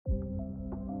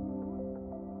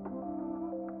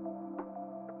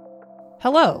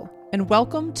Hello, and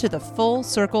welcome to the Full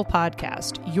Circle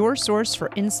Podcast, your source for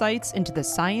insights into the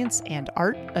science and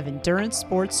art of endurance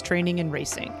sports training and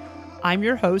racing. I'm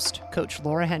your host, Coach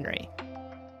Laura Henry.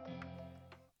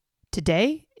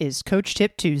 Today is Coach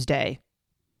Tip Tuesday.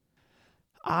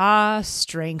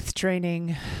 Strength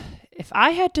training. If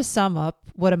I had to sum up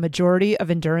what a majority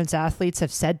of endurance athletes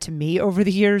have said to me over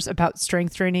the years about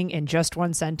strength training in just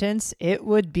one sentence, it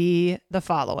would be the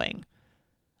following.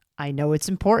 I know it's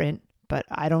important, but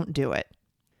I don't do it.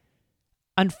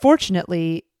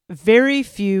 Unfortunately, very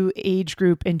few age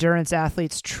group endurance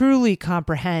athletes truly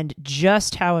comprehend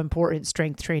just how important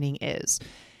strength training is.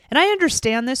 And I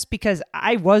understand this because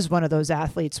I was one of those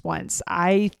athletes once.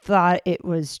 I thought it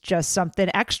was just something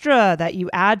extra that you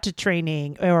add to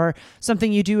training or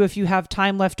something you do if you have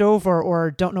time left over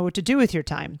or don't know what to do with your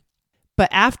time. But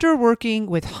after working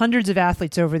with hundreds of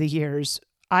athletes over the years,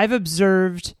 I've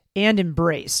observed and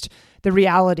embraced the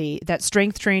reality that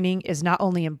strength training is not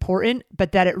only important,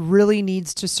 but that it really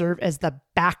needs to serve as the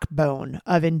backbone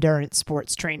of endurance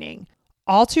sports training.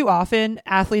 All too often,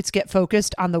 athletes get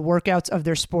focused on the workouts of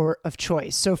their sport of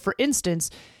choice. So for instance,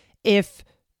 if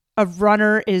a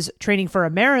runner is training for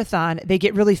a marathon, they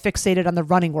get really fixated on the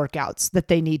running workouts that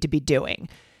they need to be doing.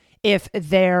 If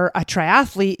they're a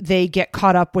triathlete, they get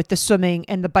caught up with the swimming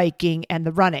and the biking and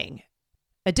the running.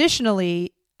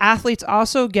 Additionally, athletes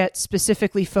also get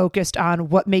specifically focused on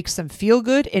what makes them feel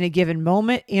good in a given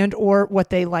moment and or what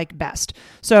they like best.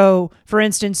 So, for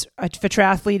instance, if a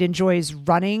triathlete enjoys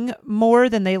running more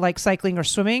than they like cycling or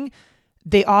swimming,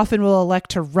 they often will elect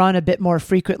to run a bit more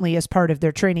frequently as part of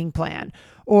their training plan.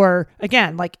 Or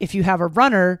again, like if you have a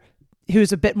runner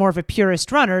who's a bit more of a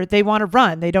purist runner, they want to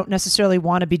run. They don't necessarily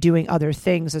want to be doing other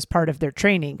things as part of their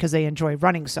training because they enjoy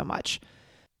running so much.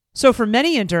 So for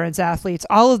many endurance athletes,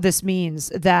 all of this means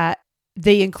that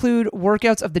they include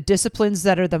workouts of the disciplines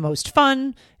that are the most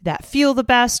fun, that feel the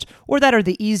best, or that are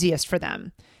the easiest for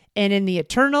them. And in the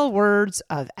eternal words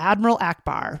of Admiral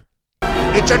Akbar,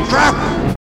 it's a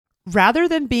trap! Rather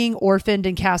than being orphaned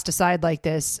and cast aside like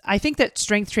this, I think that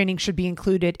strength training should be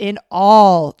included in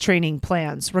all training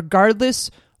plans, regardless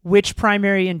which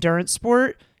primary endurance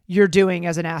sport you're doing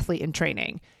as an athlete in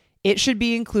training. It should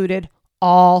be included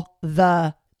all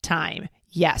the time.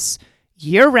 Yes,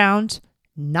 year round,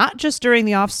 not just during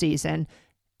the off season,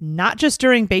 not just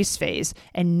during base phase,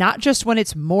 and not just when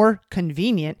it's more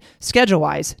convenient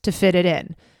schedule-wise to fit it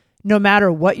in. No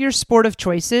matter what your sport of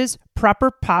choice is, proper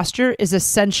posture is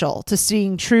essential to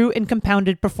seeing true and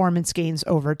compounded performance gains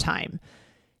over time.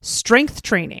 Strength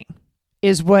training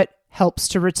is what helps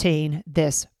to retain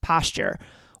this posture.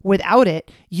 Without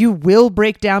it, you will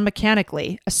break down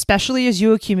mechanically, especially as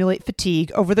you accumulate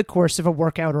fatigue over the course of a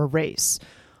workout or race.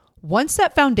 Once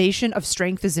that foundation of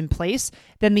strength is in place,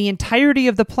 then the entirety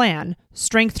of the plan,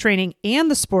 strength training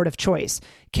and the sport of choice,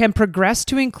 can progress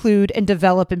to include and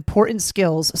develop important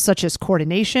skills such as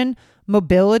coordination,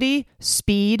 mobility,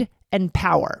 speed, and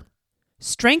power.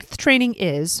 Strength training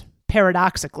is,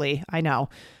 paradoxically, I know,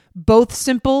 both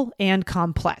simple and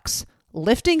complex.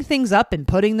 Lifting things up and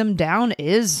putting them down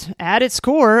is, at its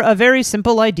core, a very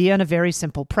simple idea and a very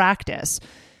simple practice.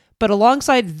 But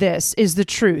alongside this is the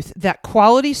truth that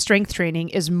quality strength training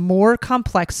is more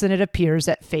complex than it appears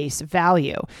at face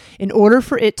value. In order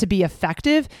for it to be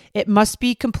effective, it must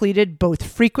be completed both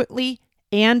frequently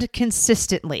and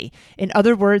consistently. In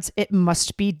other words, it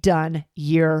must be done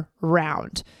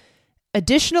year-round.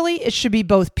 Additionally, it should be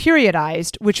both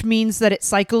periodized, which means that it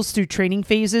cycles through training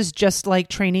phases just like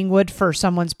training would for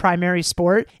someone's primary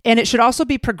sport. And it should also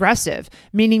be progressive,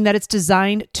 meaning that it's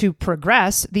designed to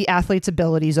progress the athlete's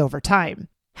abilities over time.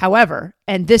 However,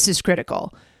 and this is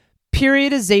critical,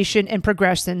 periodization and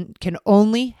progression can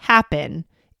only happen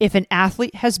if an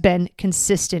athlete has been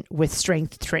consistent with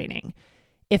strength training.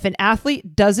 If an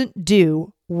athlete doesn't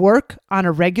do work on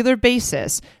a regular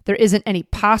basis, there isn't any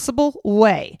possible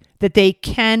way that they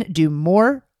can do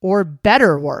more or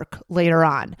better work later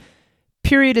on.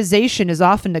 Periodization is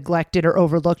often neglected or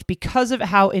overlooked because of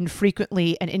how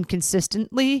infrequently and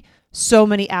inconsistently so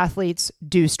many athletes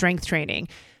do strength training.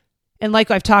 And like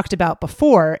I've talked about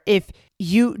before, if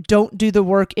you don't do the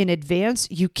work in advance,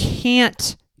 you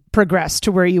can't progress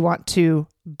to where you want to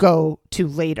go to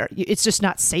later. It's just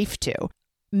not safe to.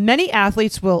 Many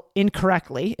athletes will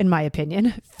incorrectly, in my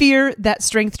opinion, fear that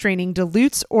strength training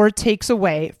dilutes or takes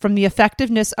away from the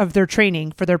effectiveness of their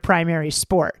training for their primary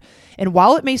sport. And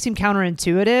while it may seem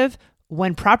counterintuitive,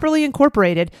 when properly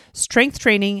incorporated, strength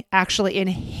training actually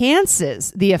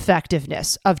enhances the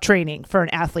effectiveness of training for an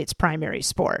athlete's primary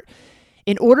sport.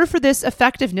 In order for this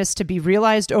effectiveness to be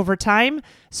realized over time,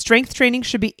 strength training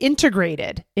should be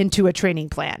integrated into a training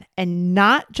plan and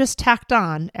not just tacked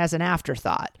on as an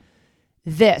afterthought.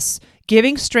 This,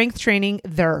 giving strength training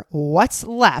their what's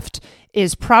left,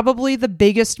 is probably the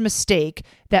biggest mistake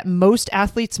that most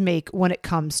athletes make when it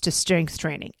comes to strength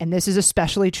training. And this is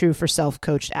especially true for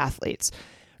self-coached athletes.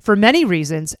 For many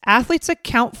reasons, athletes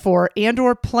account for and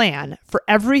or plan for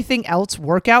everything else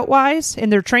workout-wise in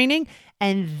their training,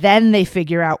 and then they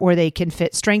figure out where they can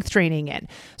fit strength training in.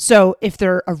 So if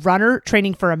they're a runner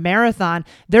training for a marathon,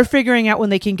 they're figuring out when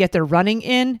they can get their running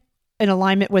in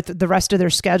alignment with the rest of their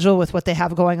schedule, with what they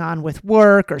have going on with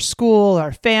work or school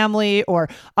or family or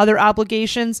other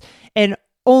obligations. And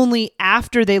only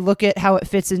after they look at how it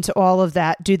fits into all of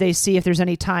that do they see if there's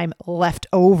any time left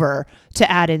over to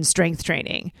add in strength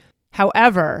training.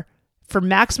 However, for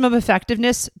maximum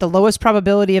effectiveness, the lowest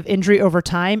probability of injury over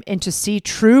time, and to see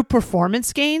true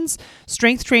performance gains,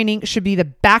 strength training should be the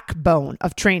backbone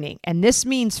of training. And this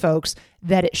means, folks,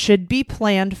 that it should be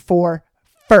planned for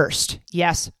first.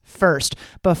 Yes, first,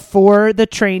 before the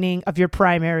training of your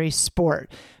primary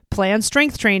sport. Plan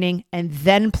strength training and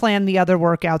then plan the other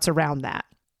workouts around that.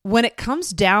 When it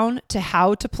comes down to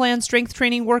how to plan strength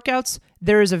training workouts,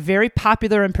 there is a very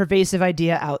popular and pervasive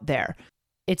idea out there.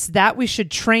 It's that we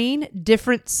should train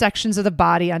different sections of the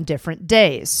body on different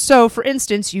days. So, for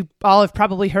instance, you all have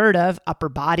probably heard of upper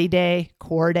body day,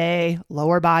 core day,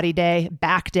 lower body day,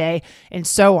 back day, and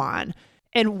so on.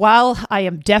 And while I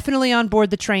am definitely on board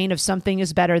the train of something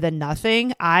is better than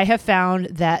nothing, I have found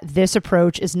that this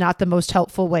approach is not the most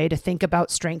helpful way to think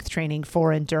about strength training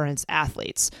for endurance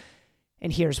athletes.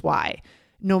 And here's why.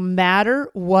 No matter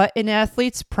what an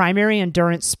athlete's primary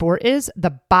endurance sport is,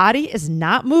 the body is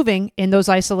not moving in those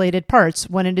isolated parts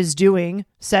when it is doing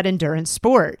said endurance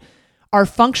sport. Our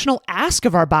functional ask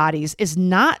of our bodies is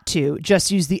not to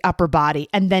just use the upper body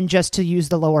and then just to use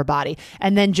the lower body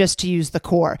and then just to use the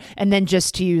core and then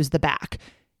just to use the back.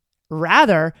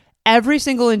 Rather, every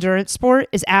single endurance sport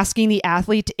is asking the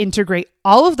athlete to integrate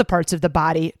all of the parts of the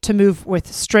body to move with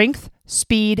strength,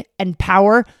 speed, and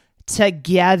power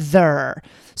together.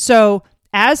 So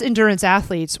as endurance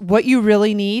athletes, what you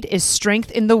really need is strength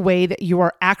in the way that you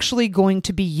are actually going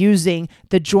to be using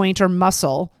the joint or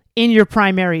muscle in your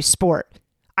primary sport.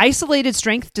 Isolated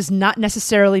strength does not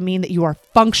necessarily mean that you are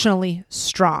functionally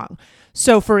strong.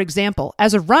 So for example,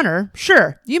 as a runner,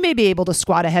 sure, you may be able to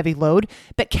squat a heavy load,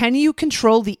 but can you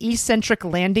control the eccentric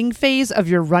landing phase of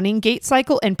your running gait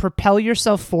cycle and propel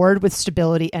yourself forward with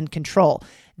stability and control?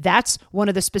 That's one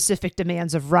of the specific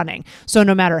demands of running. So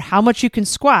no matter how much you can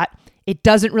squat, it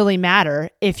doesn't really matter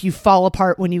if you fall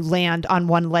apart when you land on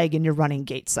one leg in your running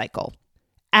gait cycle.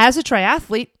 As a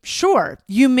triathlete, sure,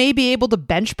 you may be able to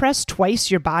bench press twice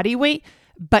your body weight,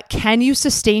 but can you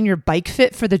sustain your bike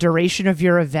fit for the duration of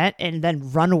your event and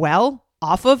then run well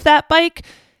off of that bike?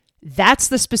 That's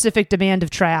the specific demand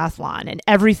of triathlon, and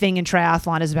everything in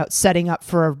triathlon is about setting up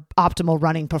for optimal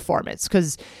running performance,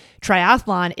 because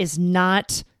triathlon is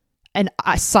not a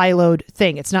siloed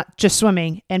thing. It's not just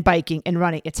swimming and biking and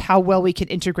running. It's how well we can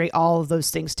integrate all of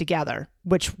those things together,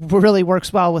 which really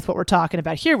works well with what we're talking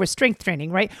about here with strength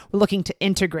training, right? We're looking to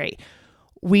integrate.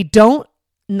 We don't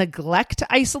neglect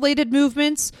isolated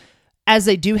movements, as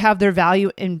they do have their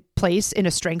value in place in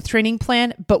a strength training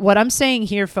plan. But what I'm saying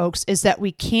here, folks, is that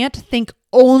we can't think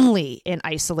only in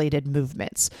isolated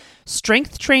movements.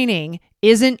 Strength training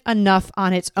isn't enough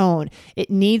on its own. It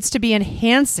needs to be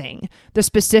enhancing the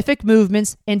specific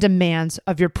movements and demands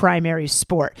of your primary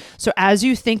sport. So as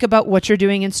you think about what you're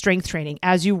doing in strength training,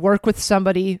 as you work with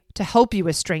somebody to help you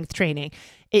with strength training,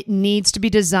 it needs to be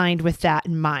designed with that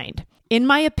in mind. In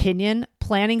my opinion,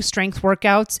 planning strength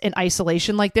workouts in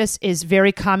isolation like this is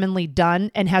very commonly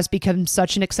done and has become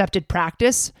such an accepted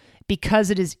practice because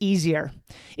it is easier.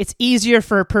 It's easier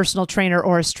for a personal trainer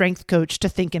or a strength coach to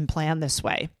think and plan this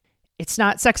way. It's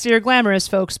not sexy or glamorous,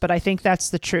 folks, but I think that's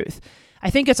the truth. I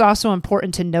think it's also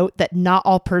important to note that not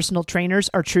all personal trainers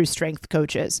are true strength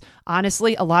coaches.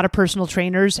 Honestly, a lot of personal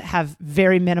trainers have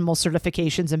very minimal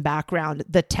certifications and background.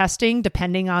 The testing,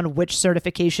 depending on which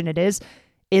certification it is,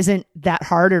 isn't that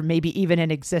hard or maybe even in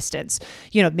existence.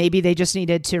 You know, maybe they just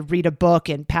needed to read a book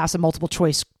and pass a multiple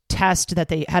choice test that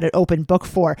they had an open book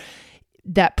for.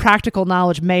 That practical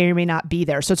knowledge may or may not be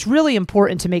there. So it's really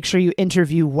important to make sure you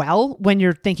interview well when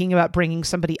you're thinking about bringing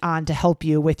somebody on to help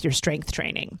you with your strength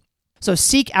training. So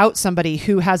seek out somebody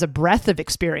who has a breadth of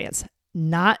experience,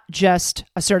 not just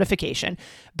a certification.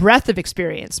 Breadth of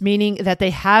experience, meaning that they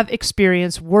have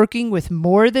experience working with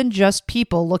more than just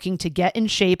people looking to get in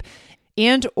shape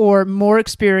and or more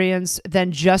experience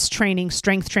than just training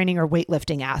strength training or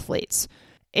weightlifting athletes.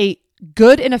 A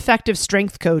good and effective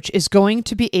strength coach is going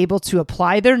to be able to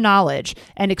apply their knowledge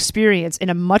and experience in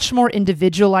a much more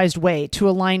individualized way to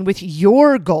align with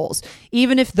your goals,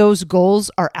 even if those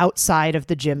goals are outside of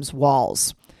the gym's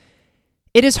walls.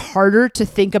 It is harder to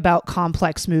think about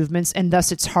complex movements, and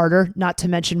thus it's harder, not to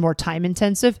mention more time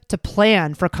intensive, to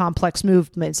plan for complex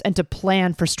movements and to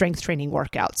plan for strength training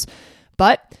workouts.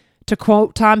 But to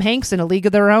quote Tom Hanks in A League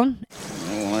of Their Own,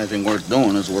 Well, anything worth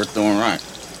doing is worth doing right.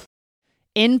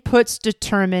 Inputs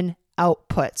determine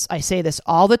outputs. I say this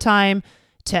all the time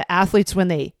to athletes when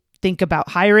they think about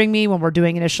hiring me, when we're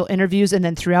doing initial interviews, and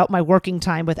then throughout my working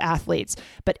time with athletes.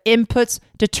 But inputs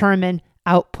determine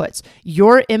outputs.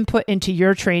 Your input into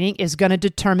your training is going to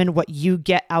determine what you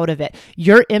get out of it.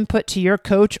 Your input to your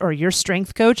coach or your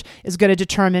strength coach is going to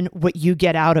determine what you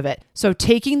get out of it. So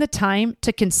taking the time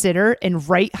to consider and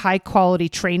write high quality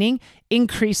training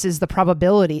increases the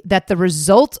probability that the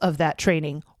result of that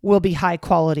training will be high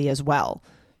quality as well.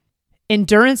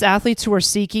 Endurance athletes who are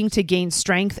seeking to gain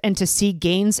strength and to see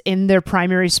gains in their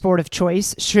primary sport of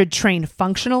choice should train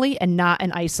functionally and not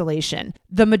in isolation.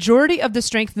 The majority of the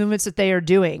strength movements that they are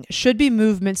doing should be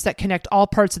movements that connect all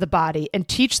parts of the body and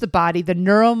teach the body the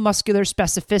neuromuscular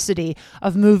specificity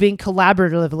of moving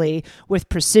collaboratively with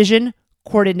precision,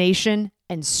 coordination,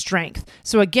 and strength.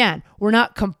 So again, we're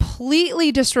not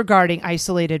completely disregarding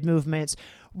isolated movements.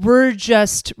 We're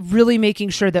just really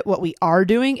making sure that what we are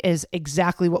doing is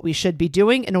exactly what we should be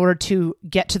doing in order to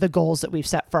get to the goals that we've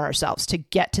set for ourselves, to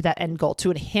get to that end goal,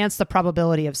 to enhance the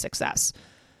probability of success.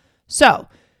 So,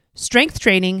 strength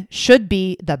training should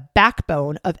be the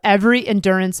backbone of every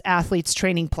endurance athlete's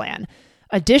training plan.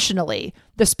 Additionally,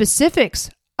 the specifics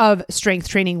of strength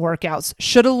training workouts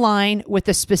should align with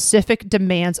the specific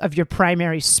demands of your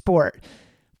primary sport.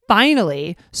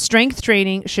 Finally, strength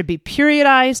training should be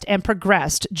periodized and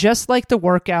progressed, just like the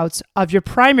workouts of your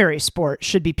primary sport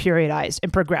should be periodized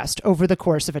and progressed over the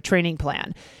course of a training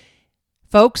plan.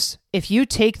 Folks, if you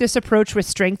take this approach with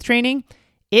strength training,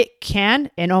 it can,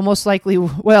 and almost likely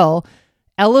will,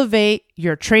 elevate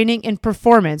your training and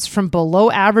performance from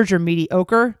below average or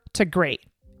mediocre to great.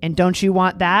 And don't you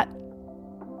want that?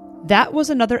 That was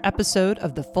another episode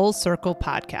of the Full Circle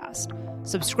Podcast.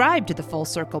 Subscribe to the Full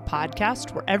Circle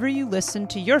Podcast wherever you listen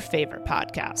to your favorite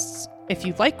podcasts. If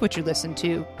you like what you listen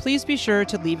to, please be sure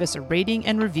to leave us a rating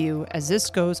and review, as this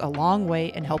goes a long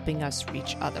way in helping us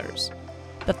reach others.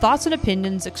 The thoughts and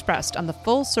opinions expressed on the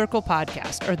Full Circle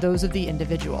Podcast are those of the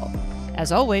individual.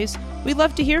 As always, we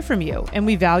love to hear from you and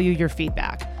we value your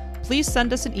feedback. Please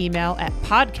send us an email at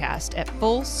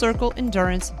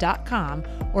podcast@fullcircleendurance.com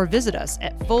or visit us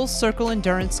at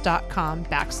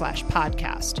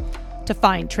fullcircleendurance.com/podcast. To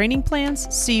find training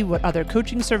plans, see what other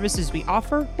coaching services we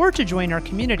offer, or to join our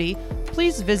community,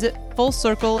 please visit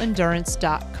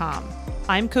fullcircleendurance.com.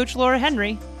 I'm Coach Laura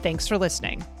Henry. Thanks for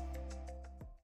listening.